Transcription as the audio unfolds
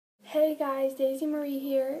Hey guys, Daisy Marie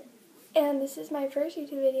here, and this is my first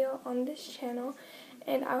YouTube video on this channel,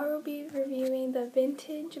 and I will be reviewing the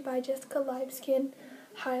Vintage by Jessica Liebeskind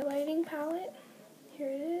highlighting palette. Here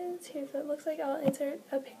it is. Here's what it looks like. I'll insert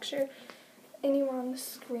a picture anywhere on the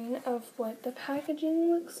screen of what the packaging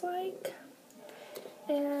looks like.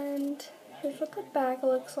 And here's what the back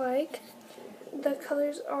looks like. The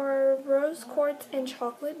colors are Rose Quartz and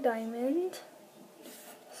Chocolate Diamond.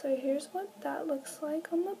 So here's what that looks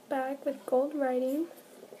like on the back with gold writing.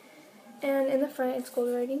 And in the front it's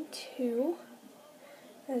gold writing too,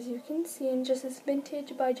 as you can see, and just this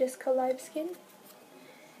Vintage by Jessica Liebeskind.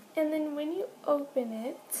 And then when you open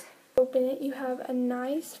it, you have a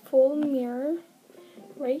nice full mirror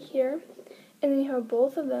right here. And then you have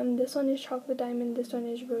both of them. This one is Chocolate Diamond, this one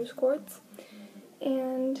is Rose Quartz.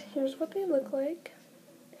 And here's what they look like.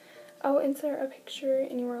 I'll insert a picture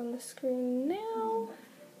anywhere on the screen now.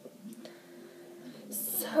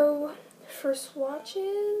 So for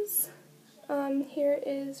swatches, here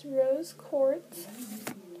is Rose Quartz.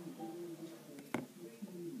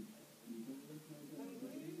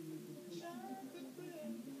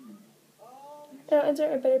 And I'll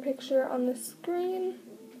insert a better picture on the screen.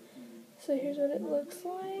 So here's what it looks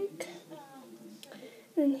like.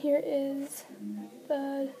 And here is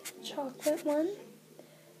the chocolate one.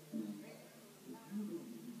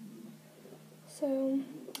 So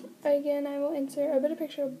again, I will insert a better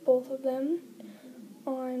picture of both of them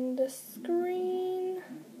on the screen.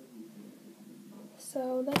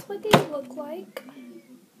 So that's what they look like.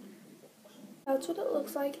 That's what it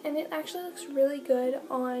looks like, and it actually looks really good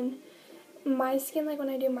on my skin. Like when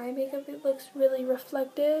I do my makeup, it looks really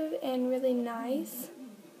reflective and really nice.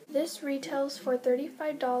 This retails for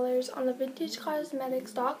 $35 on the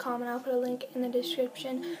vintagecosmetics.com, and I'll put a link in the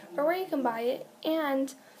description for where you can buy it.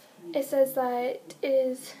 And it says that it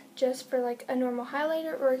is just for like a normal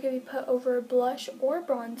highlighter, or it can be put over blush or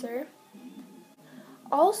bronzer.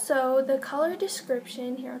 Also, the color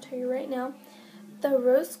description, here I'll tell you right now. The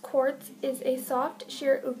Rose Quartz is a soft,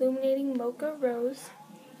 sheer, illuminating mocha rose.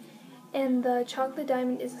 And the Chocolate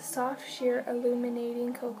Diamond is a soft, sheer,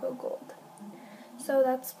 illuminating cocoa gold. So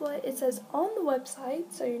that's what it says on the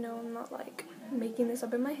website, so you know I'm not like making this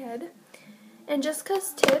up in my head. And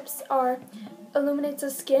Jessica's tips are: illuminates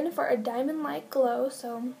the skin for a diamond-like glow,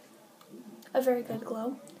 so a very good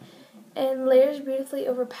glow. And layers beautifully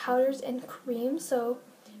over powders and creams, so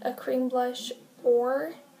a cream blush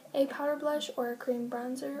or a powder blush, or a cream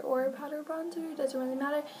bronzer or a powder bronzer, it doesn't really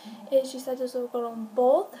matter. She said this will go on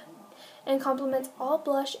both, and complements all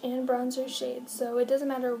blush and bronzer shades, so it doesn't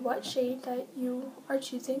matter what shade that you are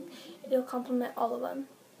choosing, it'll complement all of them.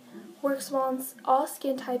 Works well on all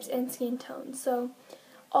skin types and skin tones, so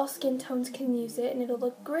all skin tones can use it and it'll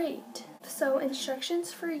look great. So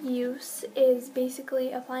instructions for use is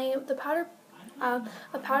basically applying it with a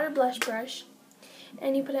powder blush brush,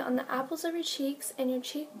 and you put it on the apples of your cheeks and your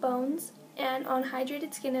cheekbones, and on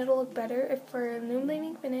hydrated skin it'll look better. If for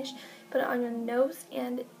illuminating finish, put it on your nose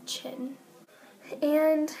and chin.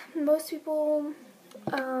 And most people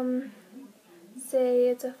say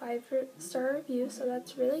it's a 5-star review, so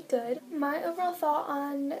that's really good. My overall thought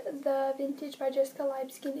on the Vintage by Jessica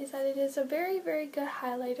Liebeskind is that it is a very, very good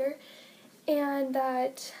highlighter, and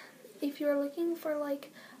that if you're looking for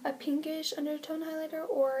like a pinkish undertone highlighter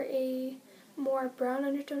or a more brown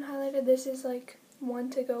undertone highlighter, this is like one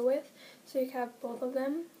to go with, so you can have both of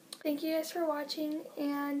them. Thank you guys for watching,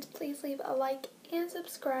 and please leave a like and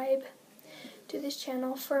subscribe to this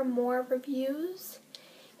channel for more reviews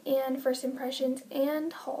and first impressions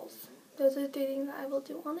and hauls. Those are the 3 things that I will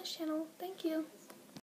do on this channel. Thank you.